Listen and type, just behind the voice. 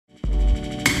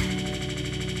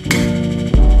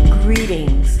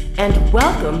Greetings and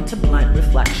welcome to Blunt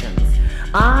Reflections.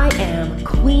 I am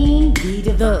Queen Bee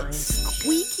Divine. The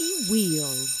squeaky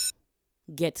wheel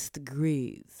gets the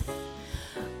grease.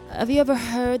 Have you ever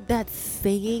heard that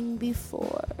saying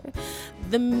before?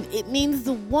 It means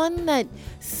the one that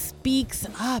speaks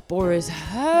up or is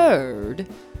heard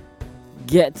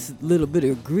gets a little bit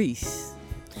of grease.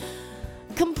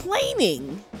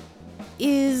 Complaining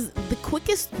is the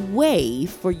quickest way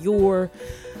for your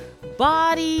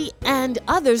body and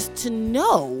others to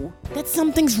know that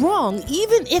something's wrong,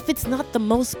 even if it's not the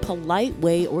most polite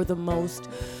way or the most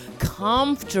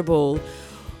comfortable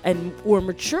or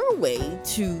mature way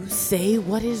to say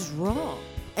what is wrong.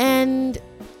 And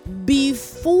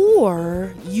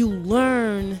before you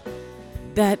learn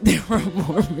that there are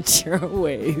more mature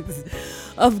ways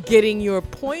of getting your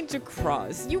point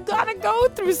across, you gotta go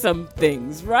through some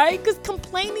things, right? Because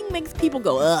complaining makes people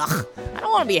go, ugh, I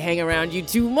don't want to be hanging around you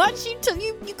too much. You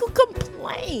could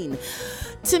complain.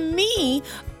 To me,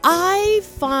 I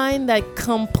find that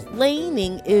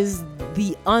complaining is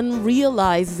the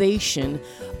unrealization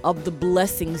of the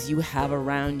blessings you have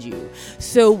around you.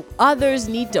 So others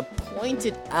need to point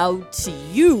it out to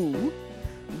you,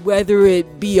 whether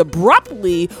it be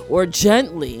abruptly or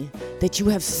gently, that you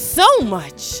have so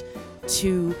much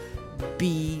to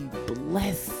be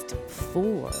blessed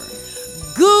for.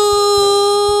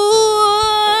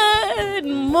 Good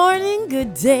morning,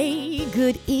 good day,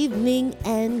 good evening,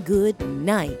 and good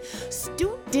night.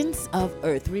 Students of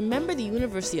Earth, remember the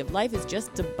University of Life is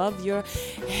just above your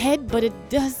head, but it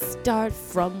does start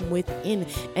from within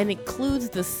and includes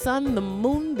the sun, the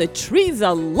moon, the trees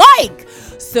alike.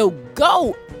 So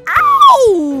go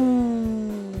out!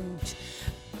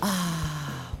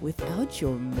 Without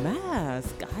your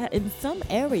mask. In some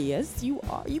areas, you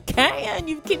can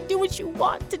do what you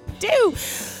want to do.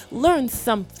 Learn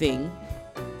something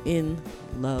in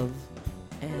love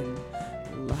and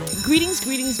life. Greetings.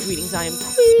 I am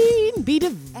Queen Bee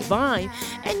Divine.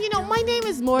 And my name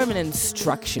is more of an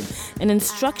instruction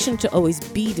to always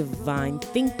be divine,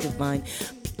 think divine,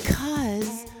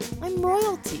 because I'm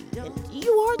royalty. And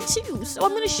you are too. So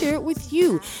I'm going to share it with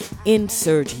you.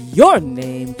 Insert your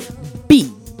name,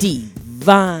 Be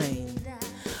Divine.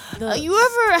 You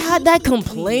ever had that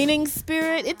complaining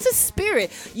spirit? It's a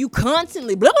spirit. You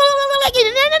constantly blah, blah, blah, blah,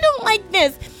 and I don't like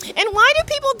this. And why do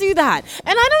people do that?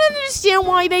 And I don't understand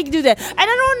why they do that. And I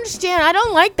don't understand. I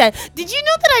don't like that. Did you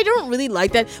know that I don't really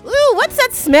like that? Ooh, what's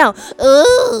that smell?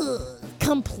 Ugh.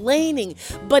 Complaining.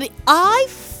 But I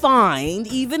find,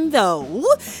 even though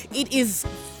it is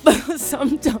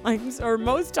sometimes or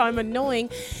most time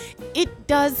annoying, it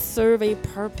does serve a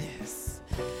purpose.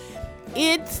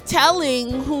 It's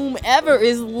telling whomever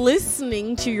is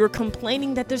listening to your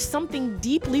complaining that there's something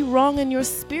deeply wrong in your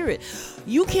spirit.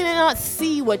 You cannot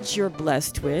see what you're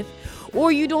blessed with,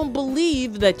 or you don't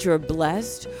believe that you're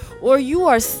blessed, or you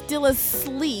are still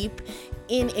asleep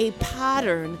in a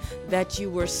pattern that you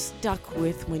were stuck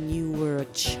with when you were a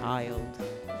child.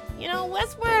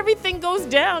 That's where everything goes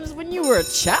down, is when you were a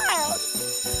child.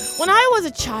 When I was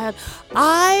a child,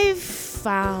 I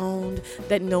found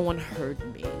that no one heard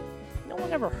me. No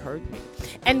one ever heard me.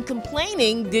 And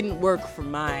complaining didn't work for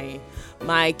my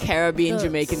Caribbean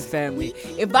Jamaican family.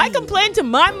 If I complained to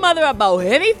my mother about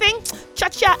anything,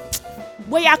 cha-cha,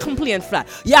 where you complain for?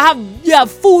 You have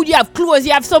food, you have clothes,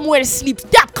 you have somewhere to sleep.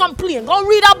 Stop complaining. Go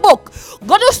read a book.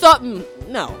 Go do something.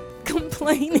 No,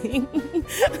 complaining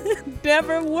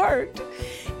never worked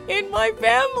in my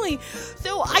family.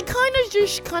 So I kind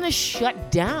of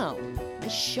shut down. I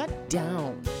shut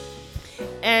down.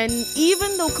 And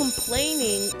even though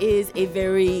complaining is a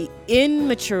very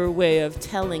immature way of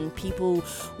telling people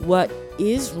what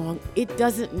is wrong, it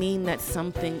doesn't mean that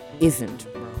something isn't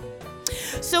wrong.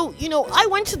 So, I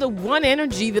went to the one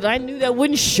energy that I knew that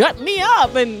wouldn't shut me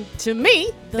up. And to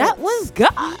me, that was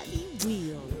God.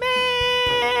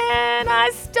 Man,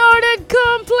 I started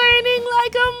complaining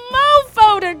like a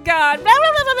mofo to God.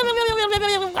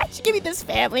 Why'd you give me this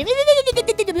family?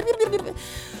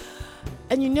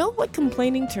 And you know what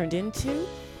complaining turned into?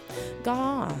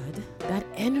 God, that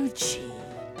energy,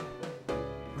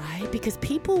 right? Because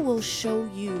people will show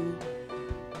you,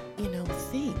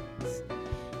 things.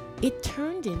 It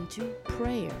turned into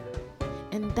prayer.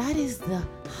 And that is the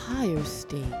higher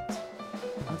state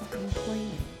of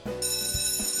complaining,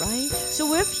 right?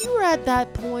 So if you're at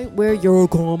that point where you're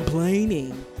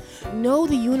complaining, know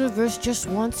the universe just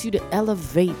wants you to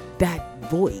elevate that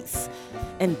voice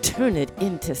and turn it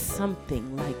into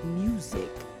something like music.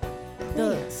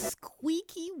 The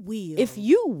squeaky wheel. If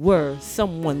you were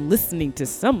someone listening to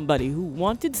somebody who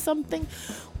wanted something,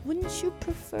 wouldn't you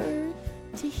prefer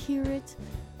to hear it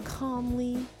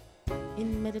calmly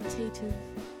in meditative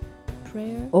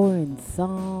prayer? Or in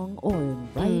song, or in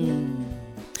writing.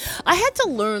 I had to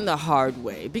learn the hard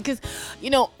way because,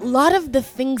 a lot of the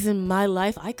things in my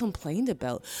life I complained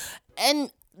about.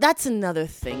 And that's another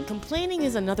thing. Complaining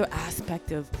is another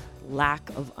aspect of lack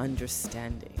of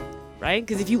understanding, right?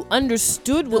 Because if you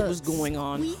understood what was going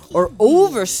on or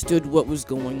overstood what was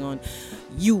going on,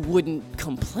 you wouldn't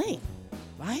complain,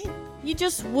 right? You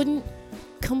just wouldn't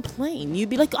complain. You'd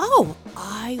be like, oh,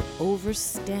 I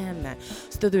understand that.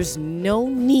 So there's no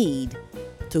need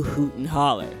to hoot and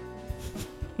holler.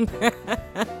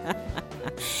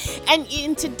 And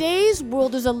in today's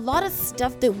world, there's a lot of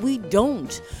stuff that we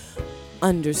don't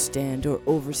understand or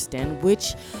overstand,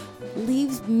 which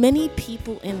leaves many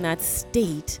people in that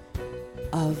state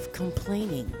of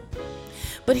complaining.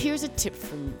 But here's a tip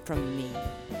from me.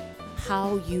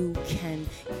 How you can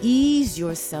ease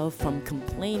yourself from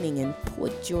complaining and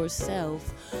put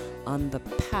yourself on the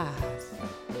path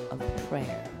of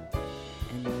prayer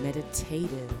and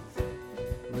meditative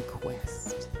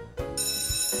request.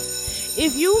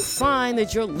 If you find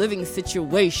that your living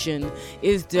situation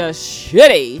is just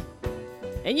shitty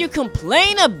and you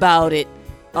complain about it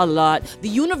a lot, the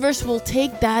universe will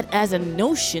take that as a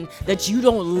notion that you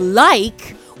don't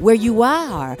like where you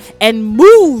are and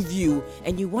move you.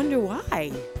 And you wonder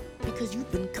why. Because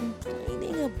you've been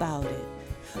complaining about it.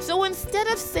 So instead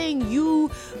of saying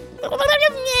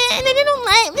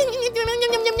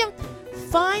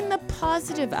find the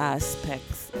positive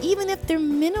aspects, even if they're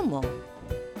minimal.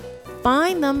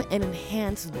 Find them and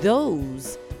enhance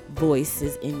those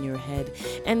voices in your head.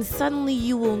 And suddenly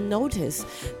you will notice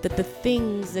that the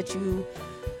things that you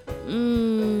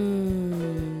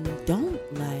don't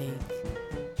like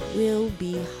will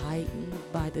be heightened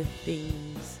by the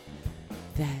things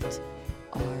that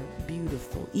are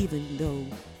beautiful, even though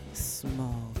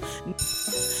small.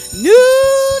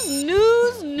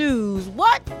 News.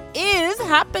 What is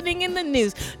happening in the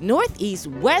news? Northeast,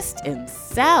 west, and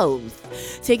south.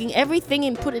 Taking everything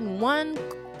and put in one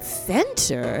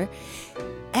center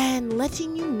and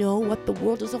letting you know what the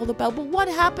world is all about. But what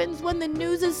happens when the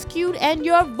news is skewed and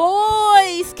your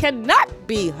voice cannot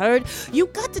be heard? You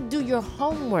got to do your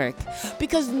homework,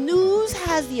 because news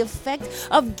has the effect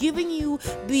of giving you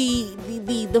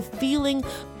the feeling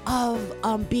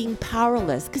of being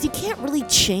powerless, because you can't really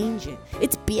change it.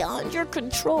 It's beyond your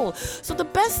control. So the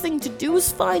best thing to do is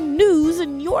find news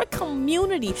in your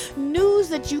community, news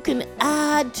that you can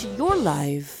add to your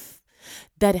life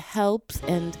that helps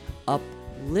and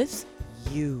uplifts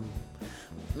you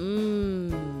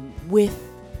with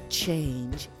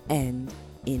change and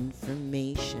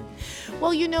information.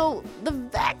 Well, the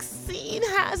vaccine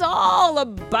has all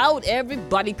about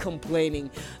everybody complaining.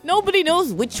 Nobody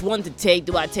knows which one to take.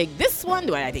 Do I take this one?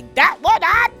 Do I take that one?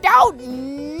 I don't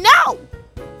know.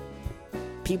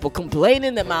 People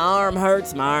complaining that my arm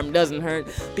hurts, my arm doesn't hurt.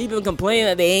 People complaining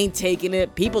that they ain't taking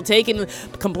it. People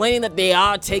complaining that they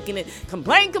are taking it.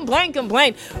 Complain.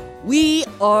 We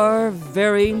are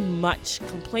very much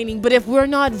complaining. But if we're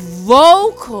not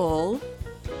vocal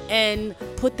and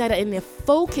put that in the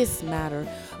focus matter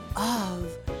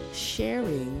of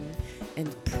sharing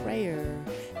and prayer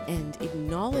and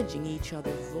acknowledging each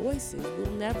other's voices,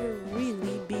 we'll never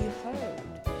really be heard.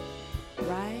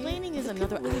 Right? Complaining is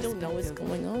another aspect. We don't know what's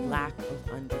going on. Lack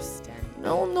of understanding.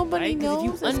 No, nobody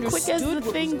knows. If you as quick as the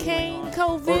thing came,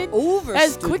 COVID,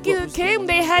 as quick as it came,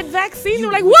 they had vaccines.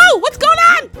 They're like, whoa, what's going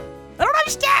on? I don't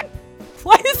understand.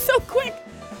 Why is it so quick?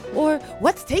 Or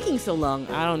what's taking so long?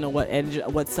 I don't know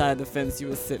what side of the fence you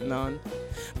were sitting on.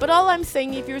 But all I'm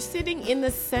saying, if you're sitting in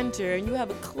the center and you have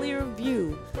a clear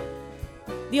view,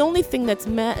 the only thing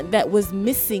that was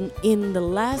missing in the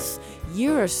last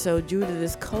year or so due to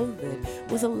this COVID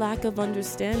was a lack of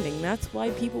understanding. That's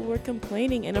why people were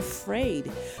complaining and afraid.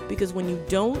 Because when you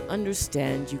don't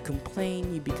understand, you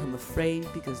complain, you become afraid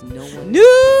because no one...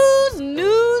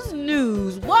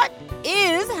 News. What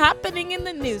is happening in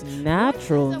the news?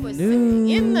 Natural news.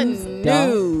 In the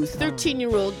news,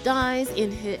 13-year-old dies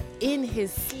in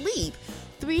his sleep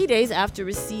 3 days after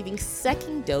receiving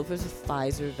second dose of the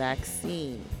Pfizer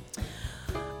vaccine.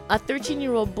 A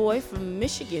 13-year-old boy from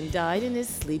Michigan died in his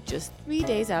sleep just 3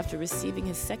 days after receiving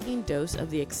his second dose of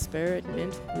the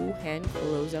experiment Wuhan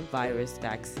coronavirus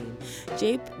vaccine.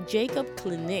 Jacob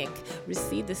Klinik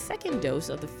received the second dose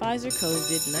of the Pfizer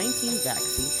COVID-19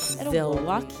 vaccine at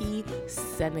Zilwaukee,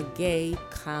 Senegay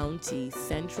County,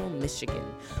 Central Michigan,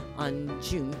 on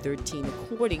June 13,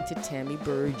 according to Tammy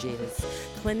Burgess.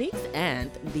 Klinik's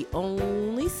aunt, the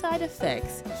only side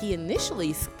effects he initially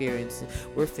experienced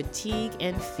were fatigue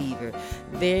and fever. fever.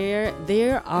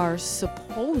 They are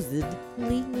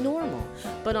supposedly normal.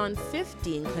 But on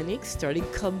 15, Clinique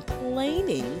started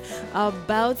complaining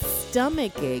about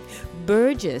stomachache.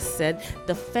 Burgess said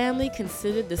the family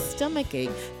considered the stomachache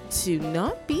to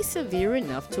not be severe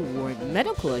enough to warrant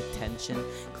medical attention.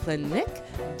 Clinique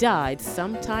died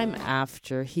sometime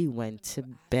after he went to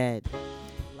bed.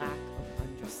 Lack of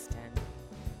understanding,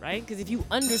 right? Because if you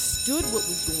understood what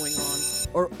was going on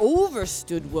or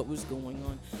overstood what was going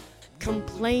on,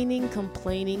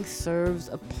 complaining serves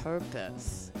a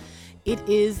purpose. It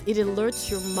alerts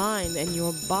your mind and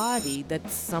your body that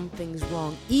something's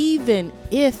wrong, even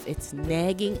if it's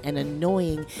nagging and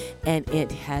annoying and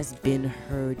it has been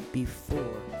heard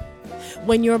before.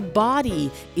 When your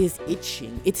body is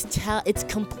itching, it's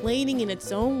complaining in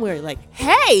its own way, like,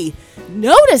 hey,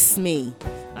 notice me.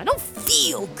 I don't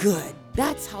feel good.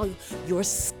 That's how your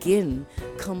skin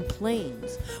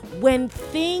complains. When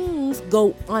things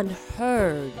go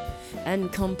unheard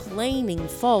and complaining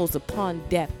falls upon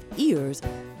deaf ears,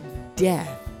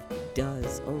 death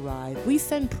does arrive. We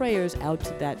send prayers out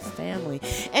to that family.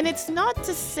 And it's not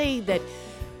to say that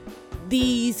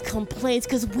these complaints,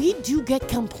 because we do get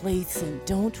complacent,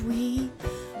 don't we?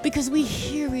 Because we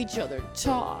hear each other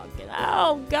talk. And,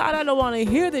 oh, God, I don't want to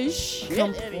hear this shit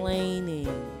complaining.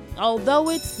 Although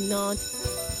it's not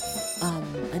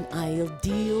an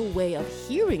ideal way of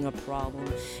hearing a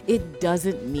problem, it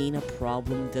doesn't mean a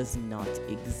problem does not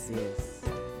exist.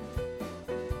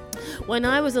 When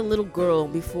I was a little girl,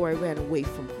 before I ran away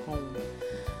from home,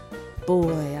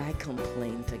 boy, I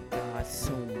complained to God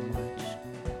so much.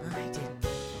 I didn't know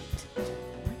what to do.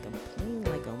 I complained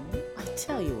I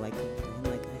tell you, I complained,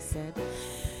 like I said.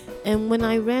 And when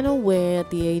I ran away at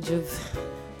the age of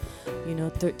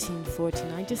 13,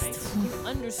 14, I just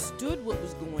understood what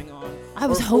was going on. I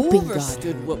was hoping God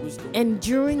understood what was going on. And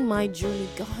during my journey,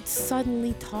 God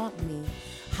suddenly taught me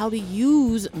how to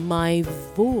use my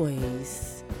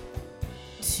voice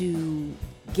to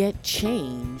get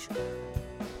change.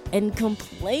 And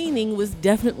complaining was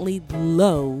definitely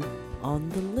low on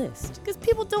the list because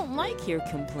people don't like hear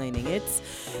complaining. It's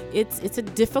a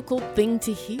difficult thing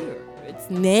to hear. It's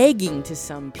nagging to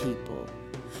some people.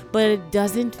 But it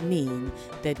doesn't mean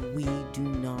that we do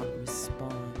not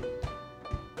respond.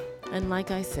 And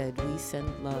like I said, we send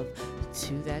love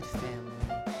to that family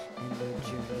and the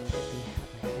journey that they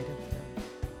have ahead of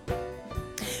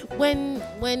them.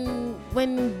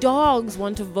 When dogs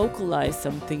want to vocalize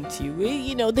something to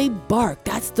you, they bark.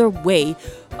 That's their way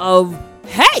of,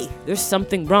 hey, there's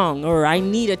something wrong, or I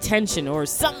need attention, or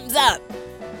something's up.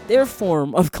 Their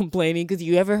form of complaining, because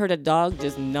you ever heard a dog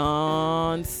just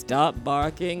non-stop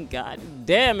barking? God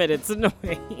damn it, it's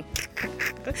annoying.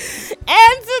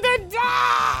 Answer the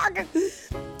dog!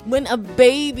 When a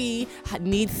baby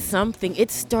needs something,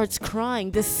 it starts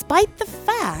crying, despite the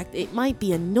fact it might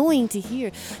be annoying to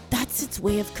hear. That's its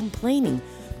way of complaining.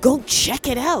 Go check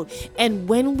it out. And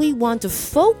when we want to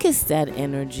focus that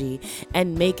energy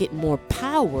and make it more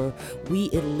power, we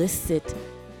elicit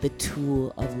the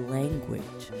tool of language.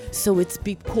 So it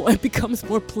becomes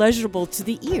more pleasurable to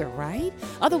the ear, right?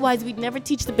 Otherwise, we'd never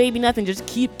teach the baby nothing. Just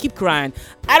keep crying.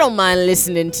 I don't mind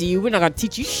listening to you. We're not gonna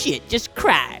teach you shit. Just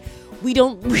cry. We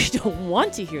don't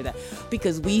want to hear that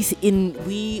because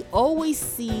we always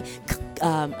see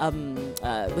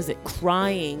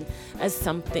crying as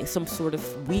some sort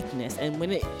of weakness, and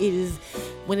when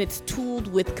it's tooled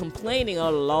with complaining, oh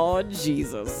Lord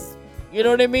Jesus. You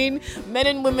know what I mean? Men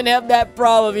and women have that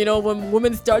problem, when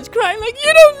women starts crying like,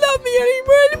 you don't love me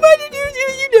anymore. Why did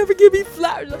you never give me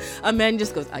flowers? A man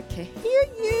just goes, I can't hear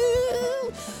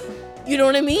you. You know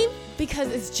what I mean? Because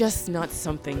it's just not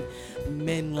something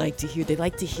men like to hear. They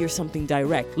like to hear something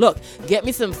direct. Look, get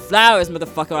me some flowers,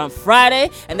 motherfucker, on Friday,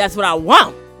 and that's what I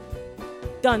want.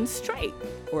 Done straight.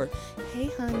 Or, hey,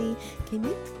 honey, can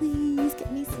you please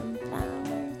get me some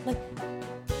flowers? Like,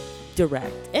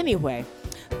 direct. Anyway,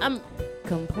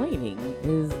 complaining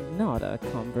is not a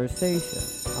conversation,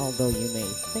 although you may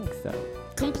think so.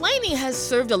 Complaining has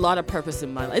served a lot of purpose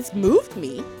in my life. It's moved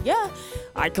me. Yeah,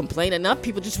 I complain enough.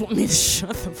 People just want me to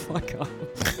shut the fuck up.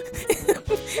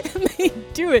 And they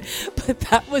do it. But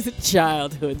that was a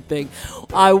childhood thing.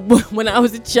 When I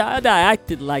was a child, I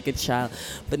acted like a child.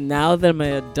 But now that I'm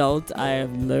an adult, I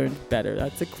have learned better.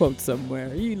 That's a quote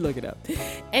somewhere. You look it up.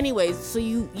 Anyways, so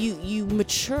you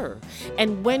mature.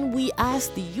 And when we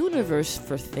ask the universe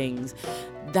for things,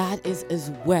 that is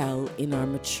as well in our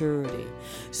maturity.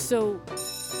 So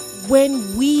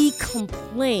When we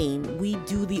complain, we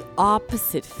do the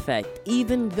opposite effect.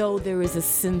 Even though there is a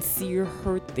sincere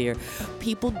hurt there,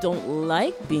 people don't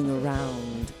like being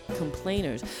around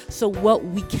complainers. So what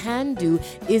we can do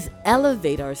is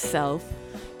elevate ourselves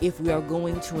if we are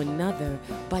going to another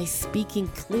by speaking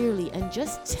clearly and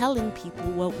just telling people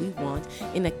what we want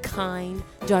in a kind,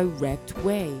 direct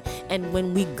way. And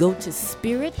when we go to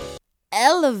spirit,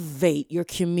 elevate your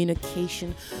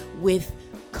communication with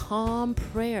calm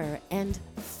prayer and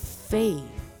faith,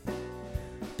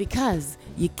 because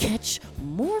you catch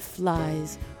more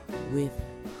flies with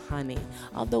honey.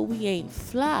 Although we ain't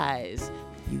flies,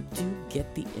 you do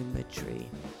get the imagery.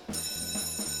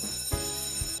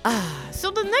 So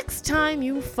the next time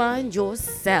you find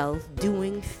yourself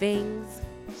doing things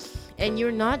and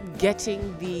you're not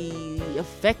getting the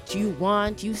effect you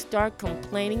want, you start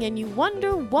complaining and you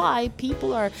wonder why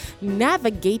people are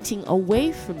navigating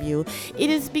away from you. It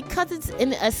is because it's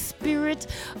in a spirit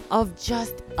of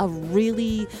just a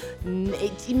really,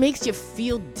 it makes you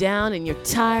feel down and you're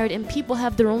tired, and people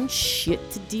have their own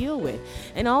shit to deal with.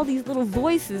 And all these little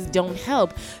voices don't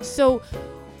help. So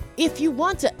if you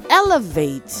want to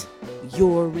elevate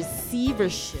your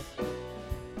receivership,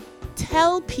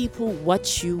 tell people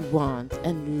what you want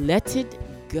and let it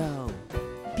go.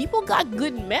 People got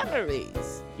good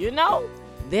memories, you know?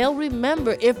 They'll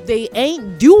remember. If they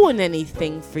ain't doing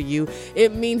anything for you,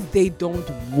 it means they don't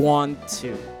want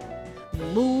to.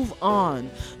 Move on.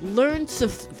 Learn to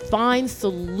find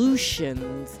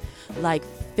solutions like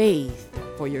faith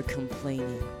for your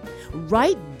complaining.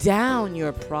 Write down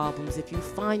your problems if you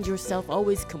find yourself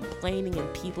always complaining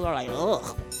and people are like,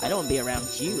 ugh, I don't want to be around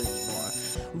you anymore.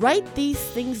 Write these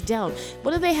things down.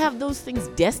 What do they have those things?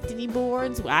 Destiny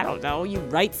boards? I don't know. You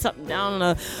write something down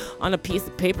on a piece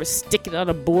of paper, stick it on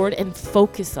a board, and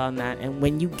focus on that. And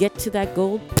when you get to that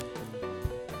goal,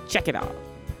 check it out.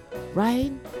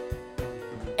 Right?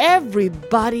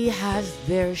 Everybody has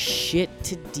their shit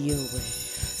to deal with.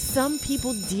 Some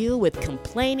people deal with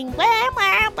complaining, blah,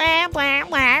 blah, blah, blah,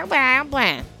 blah, blah,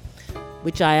 blah.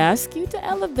 Which I ask you to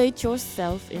elevate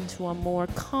yourself into a more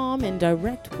calm and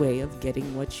direct way of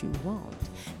getting what you want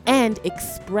and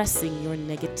expressing your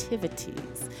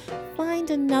negativities. Find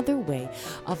another way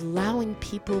of allowing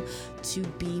people to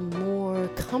be more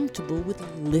comfortable with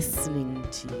listening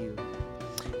to you.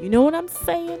 You know what I'm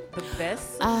saying? The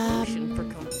best solution for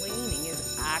complaining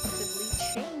is actively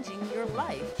changing your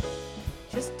life.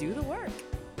 Just do the work.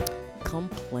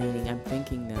 Complaining. I'm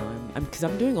thinking now. Because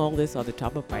I'm doing all this on the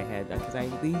top of my head. Because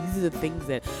these are the things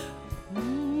that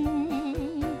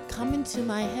come into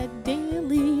my head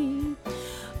daily.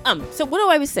 So what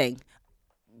I was saying?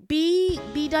 Be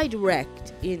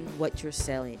direct in what you're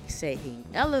saying.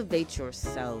 Elevate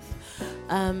yourself.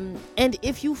 And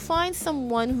if you find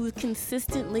someone who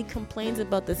consistently complains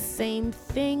about the same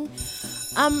thing,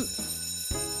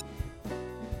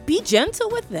 be gentle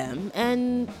with them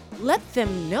and let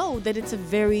them know that it's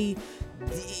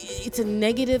a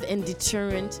negative and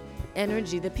deterrent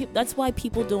energy. That's why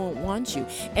people don't want you.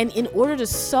 And in order to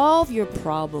solve your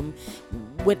problem,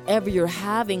 whatever you're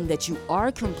having that you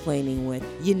are complaining with,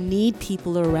 you need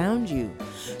people around you.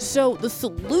 So the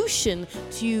solution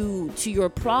to your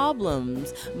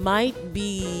problems might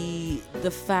be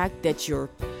the fact that you're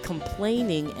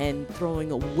complaining and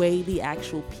throwing away the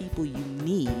actual people you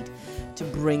need to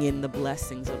bring in the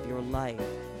blessings of your life.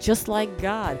 Just like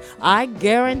God. I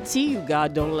guarantee you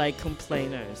God don't like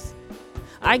complainers.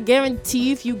 I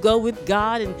guarantee if you go with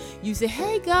God and you say,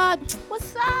 hey God,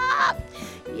 what's up?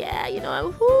 Yeah,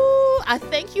 I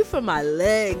thank you for my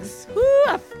legs.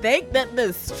 I thank that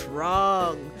they're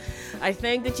strong. I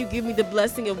thank that you give me the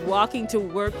blessing of walking to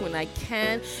work when I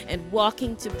can and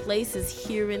walking to places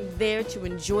here and there to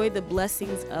enjoy the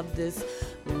blessings of this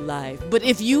life. But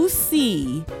if you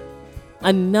see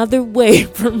another way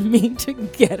for me to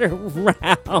get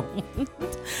around,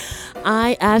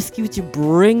 I ask you to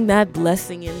bring that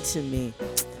blessing into me.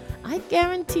 I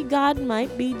guarantee God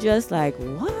might be just like,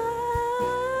 what?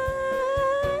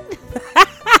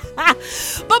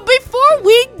 But before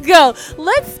we go,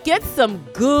 let's get some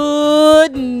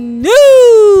good news.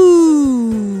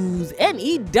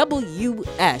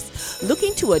 NEWS.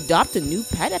 Looking to adopt a new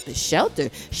pet at the shelter.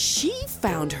 She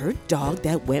found her dog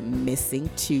that went missing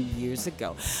 2 years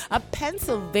ago. A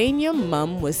Pennsylvania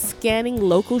mom was scanning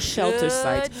local shelter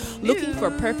sites looking for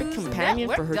a perfect companion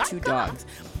for her two dogs.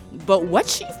 But what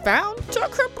she found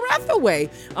took her breath away.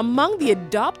 Among the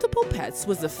adoptable pets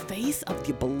was the face of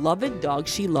the beloved dog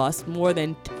she lost more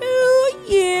than 2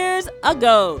 years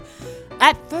ago.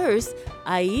 At first,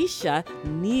 Aisha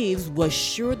Neves was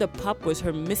sure the pup was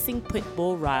her missing pit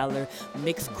bull Ryler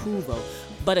mixed Kuvo.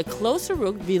 but a closer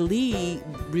look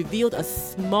revealed a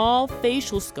small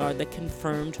facial scar that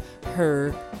confirmed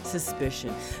her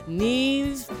suspicion.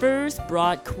 Neve first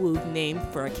brought Quogue, named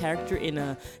for a character in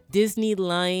a Disney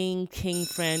Lion King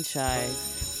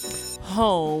franchise,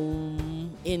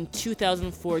 home in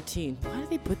 2014. Why did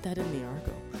they put that in the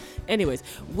article? Anyways,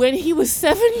 when he was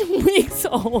 7 weeks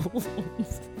old,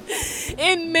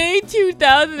 in May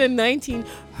 2019,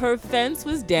 her fence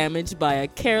was damaged by a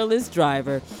careless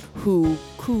driver who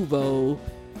Kubo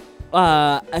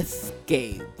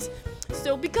escaped.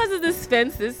 So because of this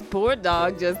fence, this poor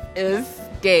dog just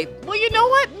escaped. Well, you know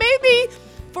what? Maybe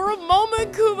for a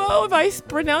moment, Kubo, if I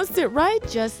pronounced it right,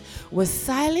 just was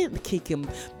silent,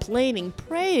 complaining,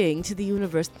 praying to the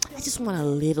universe. I just want a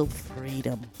little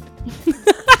freedom.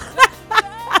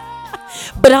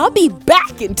 But I'll be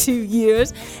back in 2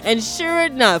 years. And sure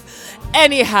enough,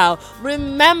 anyhow,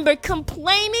 remember,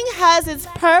 complaining has its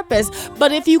purpose.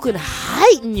 But if you can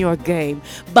heighten your game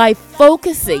by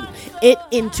focusing it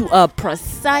into a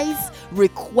precise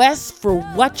request for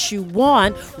what you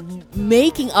want,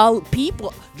 making all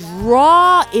people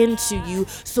draw into you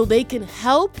so they can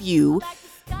help you,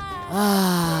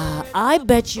 I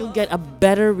bet you'll get a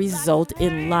better result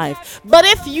in life. But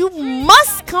if you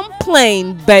must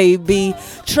complain, baby,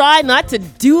 try not to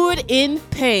do it in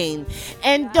pain.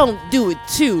 And don't do it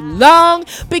too long,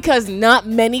 because not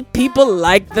many people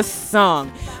like the song.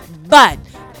 But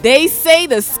they say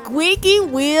the squeaky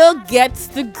wheel gets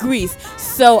the grease.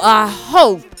 So I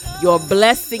hope your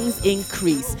blessings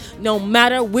increase, no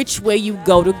matter which way you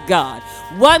go to God.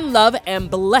 One love and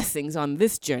blessings on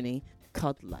this journey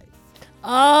called life.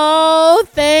 Oh,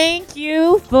 thank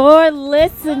you for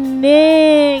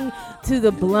listening to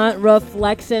the Blunt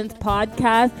Reflections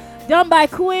podcast, done by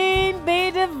Queen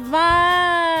Bee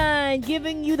Divine,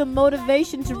 giving you the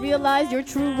motivation to realize your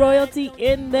true royalty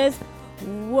in this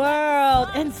world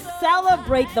and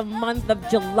celebrate the month of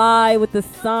July with the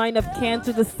sign of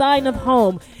Cancer, the sign of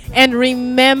home. And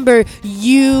remember,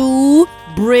 you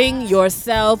bring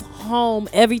yourself home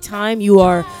every time you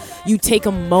take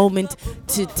a moment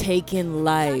to take in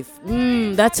life.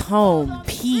 That's home,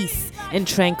 peace, and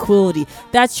tranquility.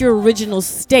 That's your original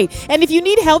state. And if you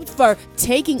need help for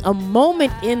taking a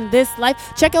moment in this life,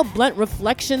 check out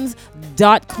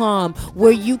bluntreflections.com,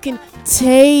 where you can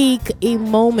take a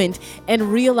moment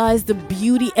and realize the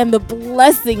beauty and the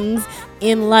blessings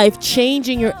in life,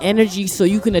 changing your energy so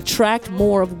you can attract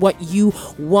more of what you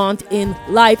want in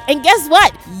life. And guess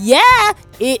what? Yeah,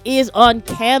 it is on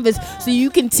canvas, so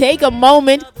you can take a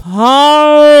moment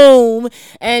home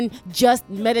and just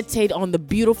meditate on the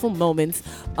beautiful moments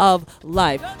of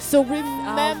life. So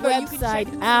remember, you can check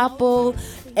Apple,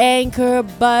 Anchor,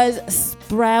 Buzz,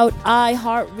 Sprout,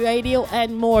 iHeartRadio,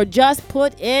 and more. Just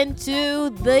put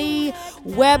into the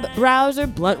web browser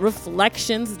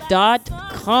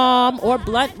bluntreflections.com or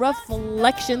Blunt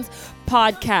Reflections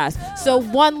podcast. So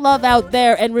one love out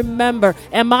there, and remember,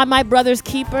 am I my brother's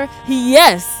keeper?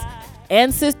 Yes.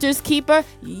 And sister's keeper?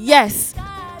 Yes,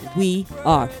 we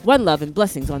are. One love and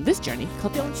blessings on this journey.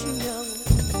 Don't you know?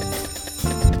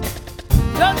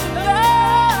 Don't you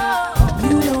know?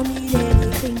 You don't need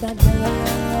anything but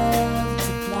love to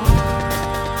fly.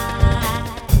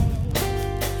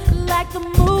 Like the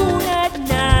moon at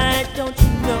night, don't you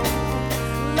know?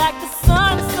 Like the